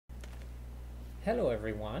Hello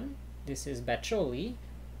everyone, this is Bacholi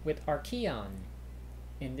with Archean.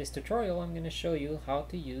 In this tutorial I'm going to show you how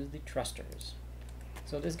to use the thrusters.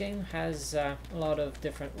 So this game has a lot of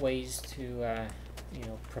different ways to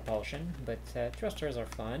propulsion, but thrusters are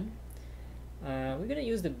fun. We're going to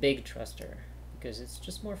use the big thruster because it's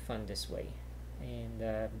just more fun this way. And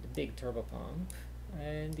the big turbo pump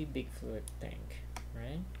and the big fluid tank,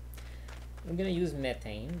 right? We're going to use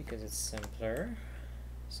methane because it's simpler.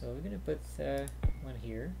 So we're going to put one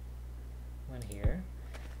here, one here.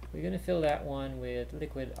 We're going to fill that one with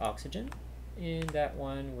liquid oxygen and that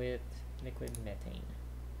one with liquid methane,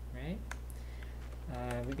 right?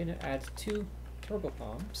 We're going to add two turbo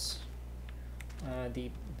pumps. The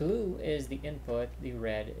blue is the input, the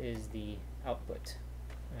red is the output.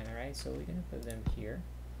 All right, so we're going to put them here.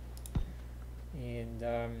 And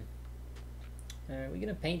we're going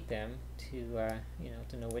to paint them to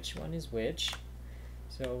know which one is which.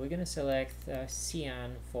 So we're going to select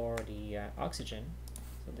cyan for the oxygen,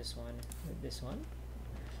 so this one with this one,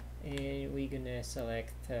 and we're going to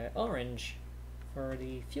select orange for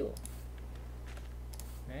the fuel.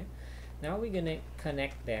 Right? Now we're going to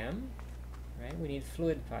connect them. Right? We need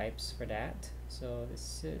fluid pipes for that. So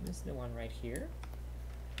this is the one right here.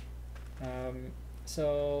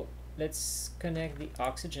 So let's connect the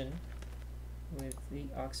oxygen with the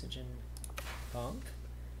oxygen pump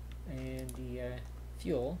and the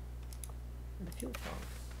fuel pump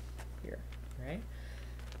here, right?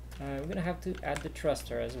 We're gonna have to add the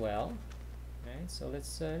thruster as well, right? So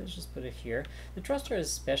let's just put it here. The thruster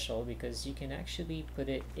is special because you can actually put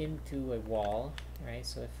it into a wall, right?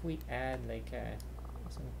 So if we add like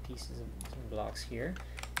some pieces of some blocks here,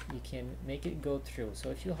 you can make it go through. So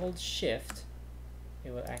if you hold shift, it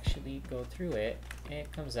will actually go through it and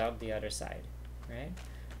it comes out the other side, right?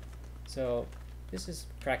 So this is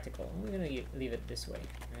practical. We're going to leave it this way,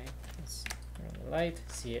 right? Let's turn on the light,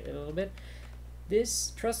 see it a little bit.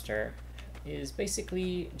 This thruster is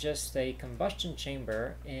basically just a combustion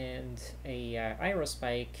chamber and a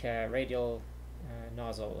aerospike radial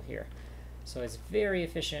nozzle here. So it's very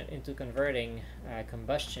efficient into converting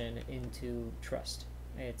combustion into thrust.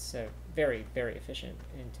 It's very, very efficient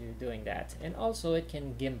into doing that. And also it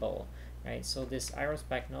can gimbal. Right, so this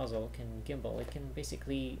aerospike nozzle can gimbal. It can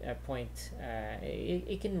basically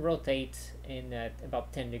it can rotate in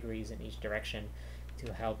about 10 degrees in each direction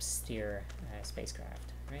to help steer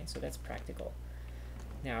spacecraft. Right, so that's practical.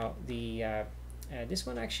 Now this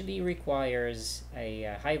one actually requires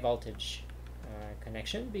a high voltage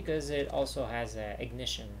connection because it also has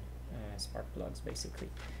ignition spark plugs basically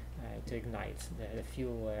to ignite the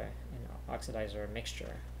fuel and oxidizer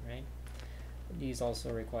mixture. Right. These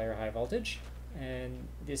also require high voltage, and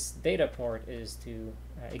this data port is to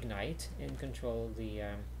ignite and control the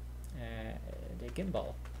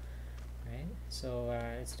gimbal. Right. So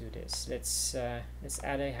let's do this. Let's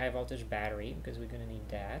add a high voltage battery because we're going to need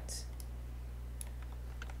that.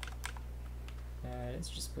 Let's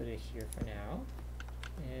just put it here for now,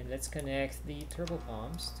 and let's connect the turbo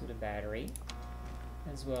pumps to the battery,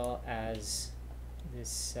 as well as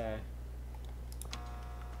this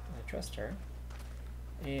thruster.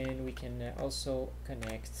 And we can also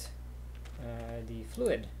connect the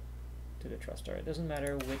fluid to the thruster. It doesn't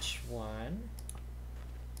matter which one,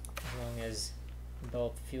 as long as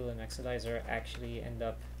both fuel and oxidizer actually end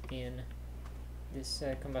up in this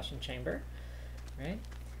combustion chamber, right?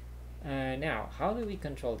 Now, how do we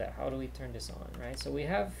control that? How do we turn this on, right? So we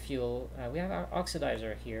have fuel, we have our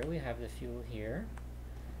oxidizer here, we have the fuel here,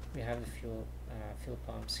 we have the fuel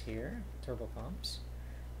pumps here, turbo pumps.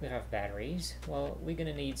 We have batteries. Well, we're going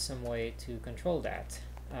to need some way to control that.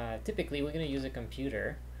 Typically, we're going to use a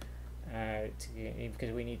computer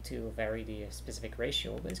because we need to vary the specific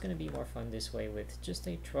ratio, but it's going to be more fun this way with just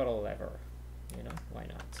a throttle lever. You know, why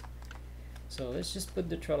not? So let's just put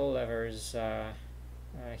the throttle levers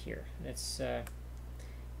here. Let's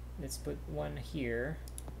put one here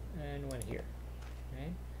and one here,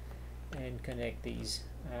 right? And connect these.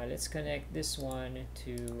 Let's connect this one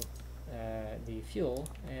to the fuel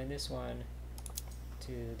and this one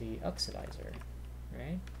to the oxidizer,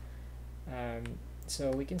 right?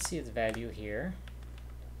 So we can see its value here,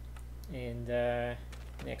 and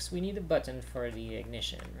next we need a button for the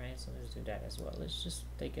ignition, right? So let's do that as well. Let's just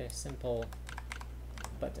take a simple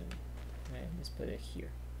button, right? Let's put it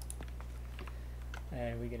here,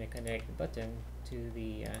 and we're going to connect the button to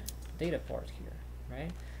the data port here,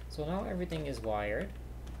 right? So now everything is wired,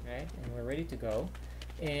 right? And we're ready to go.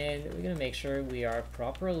 And we're going to make sure we are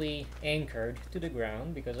properly anchored to the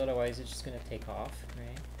ground because otherwise it's just going to take off,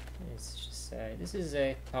 right? It's just this is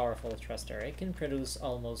a powerful thruster. It can produce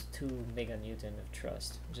almost 2 meganewton of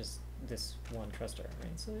thrust, just this one thruster,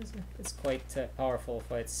 right? So it's quite powerful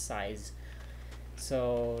for its size.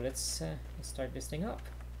 So let's start this thing up.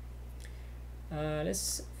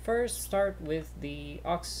 Let's first start with the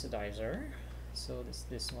oxidizer. So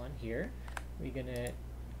this one here. We're gonna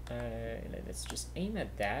let's just aim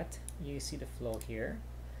at that. You see the flow here,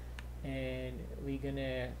 and we're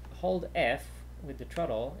gonna hold F with the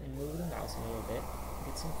throttle and move the mouse a little bit,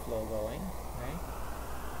 get some flow going, right?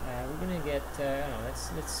 We're gonna get I don't know,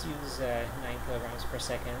 let's use 9 kilograms per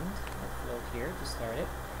second of flow here to start it,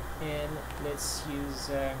 and let's use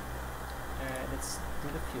let's do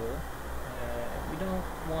the fuel. We don't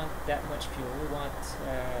want that much fuel. We want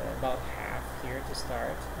about half here to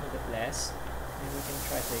start, a little bit less, and we can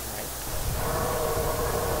try to ignite.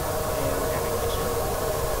 And we have ignition.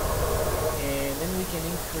 And then we can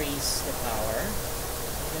increase the power.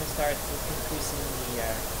 We're going to start with increasing the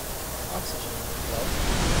oxygen flow.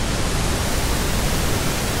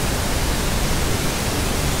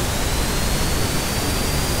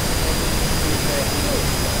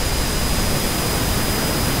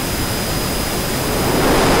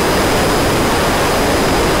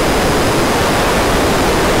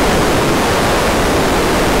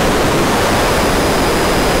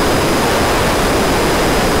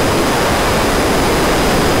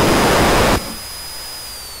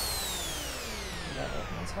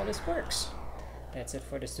 How this works. That's it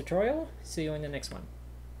for this tutorial. See you in the next one.